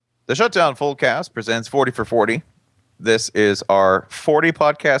The Shutdown Fullcast presents 40 for 40. This is our 40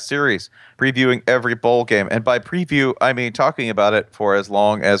 podcast series previewing every bowl game. And by preview, I mean talking about it for as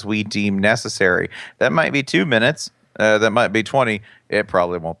long as we deem necessary. That might be 2 minutes. That might be 20. It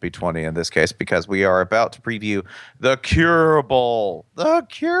probably won't be 20 in this case because we are about to preview the Cure Bowl. The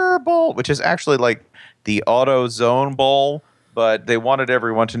Cure Bowl, which is actually like the AutoZone Bowl, but they wanted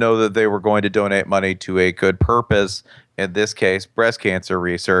everyone to know that they were going to donate money to a good purpose. In this case, breast cancer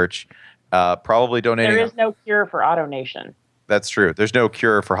research. Probably donating. There is no cure for AutoNation. That's true. There's no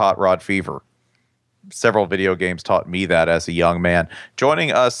cure for hot rod fever. Several video games taught me that as a young man.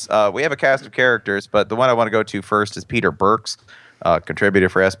 Joining us, we have a cast of characters, but the one I want to go to first is Peter Burks, contributor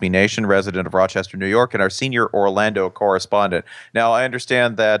for SB Nation, resident of Rochester, New York, and our senior Orlando correspondent. Now, I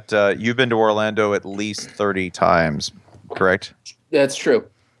understand that you've been to Orlando at least 30 times, correct? That's true.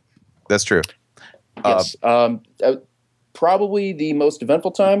 That's true. Yes. Probably the most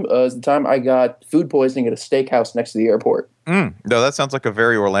eventful time is the time I got food poisoning at a steakhouse next to the airport. No, that sounds like a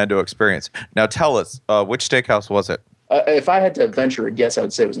very Orlando experience. Now tell us, which steakhouse was it? If I had to venture a guess, I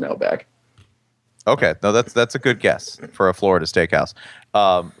would say it was an Outback. Okay, no, that's a good guess for a Florida steakhouse.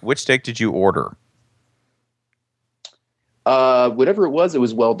 Which steak did you order? Whatever it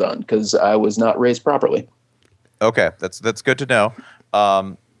was well done because I was not raised properly. Okay, that's good to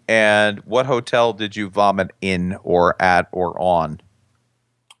know. And what hotel did you vomit in or at or on?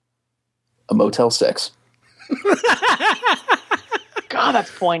 A Motel 6. God,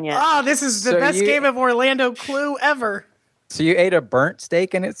 that's poignant. Oh, this is the best game of Orlando Clue ever. So you ate a burnt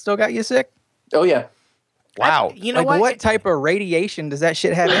steak and it still got you sick? Oh, yeah. Wow. You know what type of radiation does that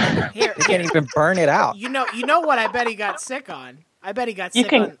shit have in it? You can't even burn it out. You know what I bet he got sick on? I bet he got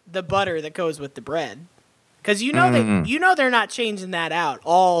sick on the butter that goes with the bread. Because you know they're not changing that out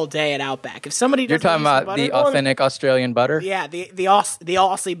all day at Outback. If somebody You're talking about butter, the authentic Australian butter? Yeah, the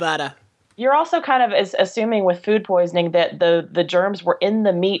Aussie butter. You're also kind of assuming with food poisoning that the germs were in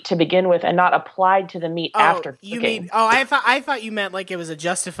the meat to begin with and not applied to the meat after cooking. I thought you meant like it was a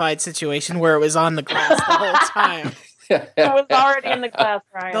justified situation where it was on the glass the whole time. It was already in the glass,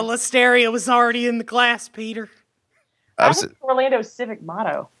 Ryan. The listeria was already in the glass, Peter. That was Orlando's civic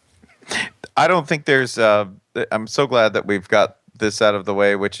motto. I don't think there's I'm so glad that we've got this out of the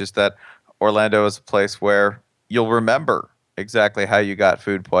way, which is that Orlando is a place where you'll remember exactly how you got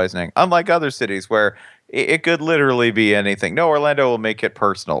food poisoning. Unlike other cities where it could literally be anything. No, Orlando will make it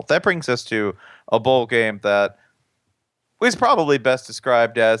personal. That brings us to a bowl game that was probably best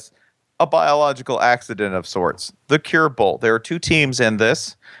described as a biological accident of sorts. The Cure Bowl. There are two teams in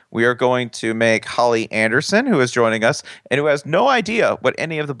this. We are going to make Holly Anderson, who is joining us, and who has no idea what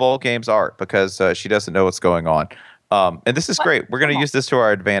any of the bowl games are because she doesn't know what's going on. And this is great. We're going to use this to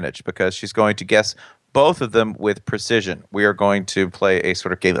our advantage because she's going to guess both of them with precision. We are going to play a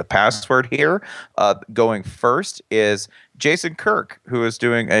sort of game of password here. Going first is Jason Kirk, who is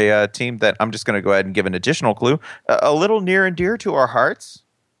doing a team that I'm just going to go ahead and give an additional clue. A little near and dear to our hearts.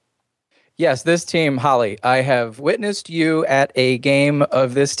 Yes, this team, Holly, I have witnessed you at a game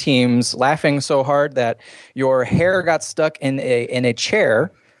of this team's laughing so hard that your hair got stuck in a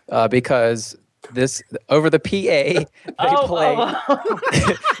chair because this over the PA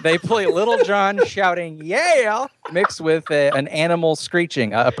they play Little John shouting "yeah" mixed with an animal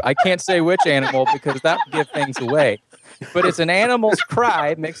screeching. I can't say which animal because that would give things away. But it's an animal's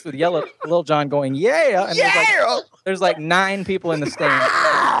cry mixed with Little John going "yeah," and there's like 9 people in the stand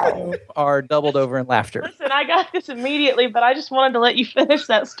who are doubled over in laughter. Listen, I got this immediately, but I just wanted to let you finish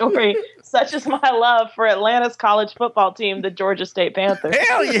that story. Such is my love for Atlanta's college football team, the Georgia State Panthers.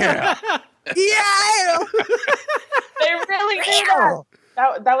 Hell yeah! Yeah, They really did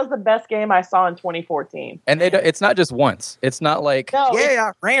that. That was the best game I saw in 2014. And it's not just once. It's not like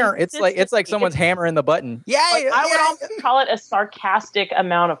It's like someone's hammering the button. I would almost call it a sarcastic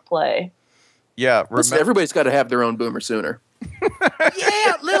amount of play. Yeah, everybody's got to have their own Boomer Sooner.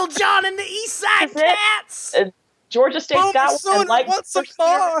 Yeah, Little John and the East Side Cats. Georgia State's got one, and like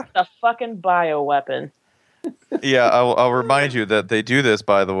a fucking bioweapon. Yeah, I'll remind you that they do this,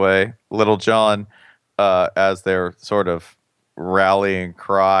 by the way, Little John, as their sort of rallying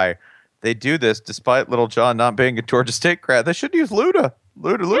cry. They do this despite Little John not being a Georgia State grad. They should use Luda.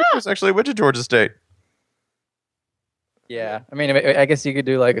 Luda actually went to Georgia State. Yeah, I mean, I guess you could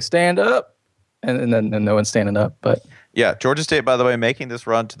do like a stand up, and then no one's standing up. But yeah, Georgia State, by the way, making this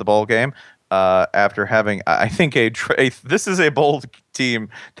run to the bowl game after having, I think, this is a bowl team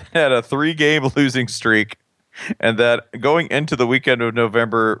that had a 3-game losing streak, and that going into the weekend of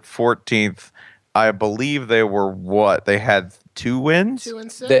November 14th, I believe they were they had 2 wins.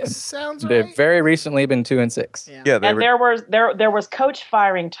 2-6 sounds They've right. very recently been 2-6. Yeah, And there was coach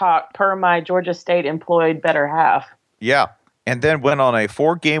firing talk per my Georgia State employed better half. Yeah. And then went on a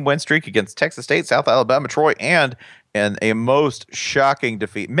 4-game win streak against Texas State, South Alabama, Troy, and a most shocking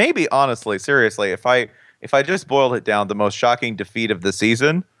defeat. Maybe, honestly, seriously, if I just boiled it down, the most shocking defeat of the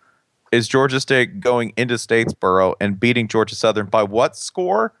season is Georgia State going into Statesboro and beating Georgia Southern by what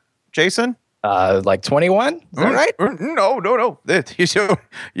score, Jason? Like 21? Is that right? No.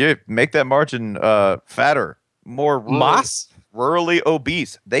 You make that margin fatter, more rurally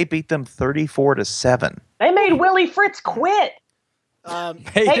obese. They beat them 34-7. They made Willie Fritz quit.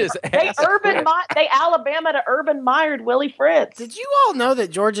 They Alabama to Urban Meyered Willie Fritz. Did you all know that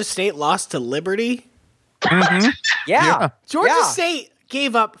Georgia State lost to Liberty? Mm-hmm. Yeah. Georgia State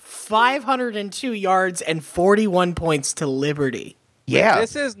gave up 502 yards and 41 points to Liberty. Yeah.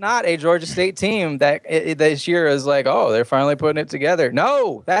 This is not a Georgia State team that this year is like, oh, they're finally putting it together.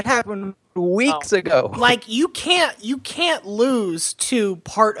 No, that happened weeks ago. Like you can't lose to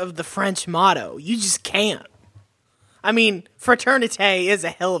part of the French motto. You just can't. I mean, Fraternité is a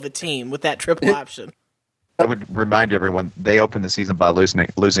hell of a team with that triple option. I would remind everyone they opened the season by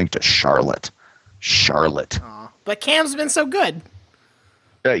losing to Charlotte. But Cam's been so good.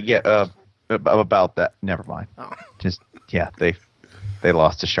 About that. Never mind. Oh. They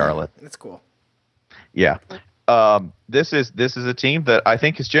lost to Charlotte. That's cool. Yeah. This is a team that I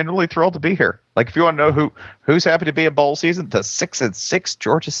think is genuinely thrilled to be here. Like, if you want to know who's happy to be in bowl season, the 6-6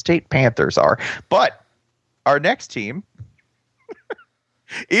 Georgia State Panthers are. But our next team,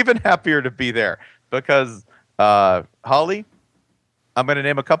 even happier to be there because Holly, I'm going to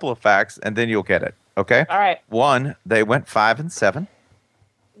name a couple of facts and then you'll get it. Okay. All right. 1, they went 5-7.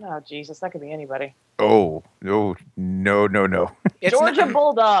 Oh, Jesus, that could be anybody. Oh, no. It's Georgia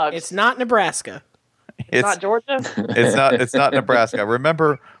Bulldogs. It's not Nebraska. It's not Georgia. It's not Nebraska.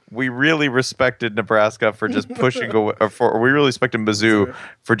 Remember, we really respected Nebraska for just pushing away. We really respected Mizzou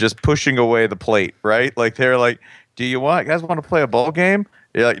for just pushing away the plate, right? Like they're like, "Do you guys want to play a ball game?"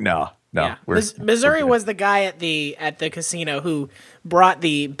 You're like, "No." Yeah. Missouri was the guy at the casino who brought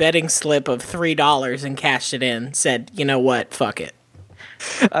the betting slip of $3 and cashed it in. Said, "You know what? Fuck it."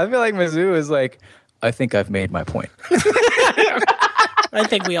 I feel like Mizzou is like, I think I've made my point. I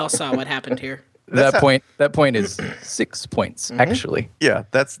think we all saw what happened here. That point is 6 points, actually. Yeah,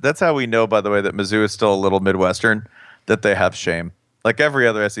 that's how we know, by the way, that Mizzou is still a little Midwestern, that they have shame. Like every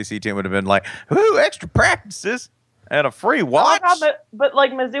other SEC team would have been like, "Ooh, extra practices and a free watch." But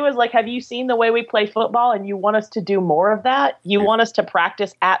like Mizzou is like, have you seen the way we play football and you want us to do more of that? You want us to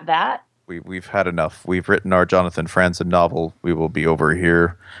practice at that? We've had enough. We've written our Jonathan Franzen novel. We will be over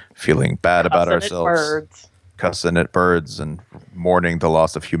here feeling bad about ourselves. Cussing at birds and mourning the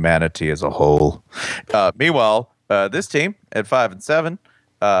loss of humanity as a whole. Meanwhile, this team at 5-7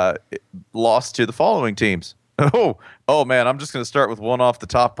 lost to the following teams. Oh man, I'm just going to start with one off the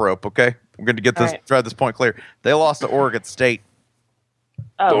top rope. Okay, we're going to get this, drive this point clear. They lost to Oregon State.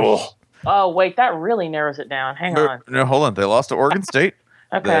 Oh wait, that really narrows it down. Hang on. No, hold on. They lost to Oregon State.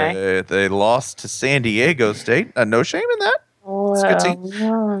 Okay. They lost to San Diego State. No shame in that. It's a good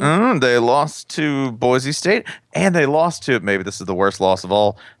team. They lost to Boise State, and they lost to, maybe this is the worst loss of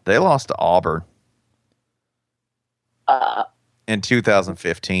all, they lost to Auburn in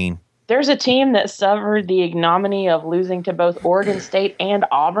 2015. There's a team that suffered the ignominy of losing to both Oregon State and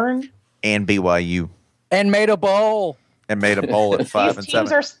Auburn. And BYU. And made a bowl. At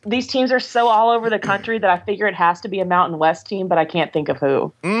 5-7. These teams are so all over the country that I figure it has to be a Mountain West team, but I can't think of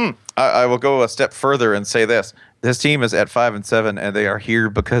who. I will go a step further and say this. This team is at 5-7, and they are here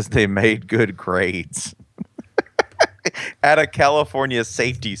because they made good grades. At a California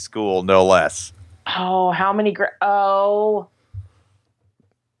safety school, no less. Oh, how many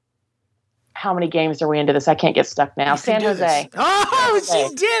games are we into this? I can't get stuck now. San Jose. Oh,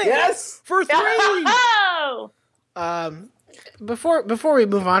 she did it! Yes! For 3! Oh! Before we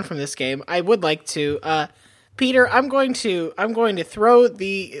move on from this game, I would like to, Peter, I'm going to throw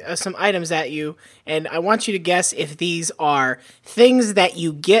some items at you, and I want you to guess if these are things that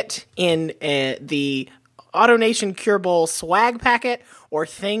you get in the AutoNation Cure Bowl swag packet, or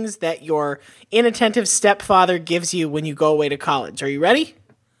things that your inattentive stepfather gives you when you go away to college. Are you ready?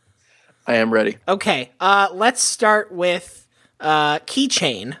 I am ready. Okay, let's start with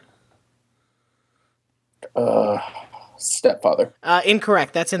keychain. Stepfather.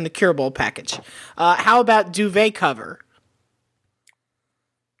 Incorrect. That's in the Cure Bowl package. How about duvet cover?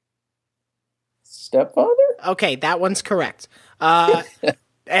 Stepfather? Okay, that one's correct.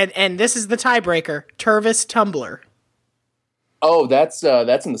 And this is the tiebreaker. Tervis tumbler. Oh, that's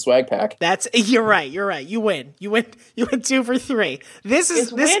in the swag pack. You're right. You win. You win 2 for 3.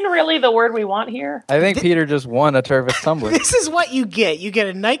 Is win really the word we want here? I think Peter just won a Tervis tumbler. This is what you get. You get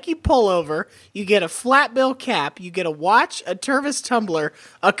a Nike pullover, you get a flat bill cap, you get a watch, a Tervis tumbler,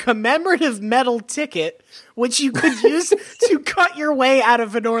 a commemorative metal ticket, which you could use to cut your way out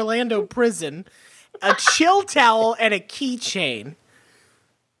of an Orlando prison, a chill towel, and a keychain.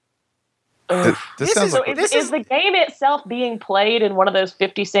 This sounds like Is the game itself being played in one of those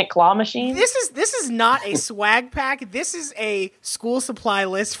 50-cent claw machines? This is not a swag pack. This is a school supply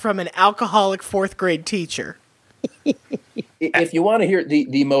list from an alcoholic 4th grade teacher. If you want to hear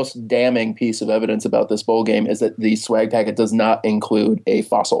the most damning piece of evidence about this bowl game is that the swag packet does not include a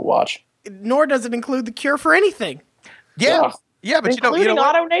Fossil watch. Nor does it include the cure for anything. yeah. Yeah, but including you know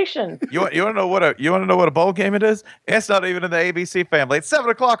what? Auto Nation. You want to know what a bowl game it is? It's not even in the ABC family. It's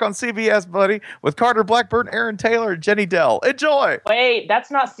 7:00 on CBS, buddy, with Carter Blackburn, Aaron Taylor, and Jenny Dell. Enjoy. Wait, that's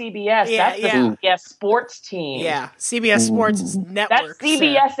not CBS. Yeah, That's yeah. the CBS Sports team. Yeah, CBS Sports Network. That's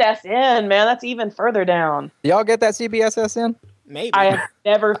CBSSN, man. That's even further down. Do y'all get that CBSSN? Maybe. I have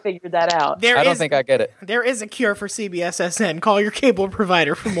never figured that out. I don't think I get it. There is a cure for CBSSN. Call your cable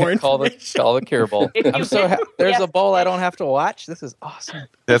provider for more Call information. the Cure Bowl. If you I'm so get there's a CBS bowl I don't have to watch. This is awesome.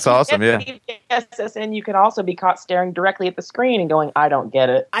 That's awesome. Yeah. CBSSN, you can also be caught staring directly at the screen and going, "I don't get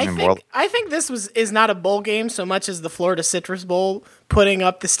it." I think this is not a bowl game so much as the Florida Citrus Bowl, putting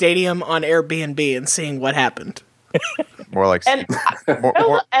up the stadium on Airbnb and seeing what happened. More like And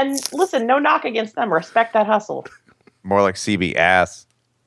and listen, no knock against them. Respect that hustle. more like CB ass.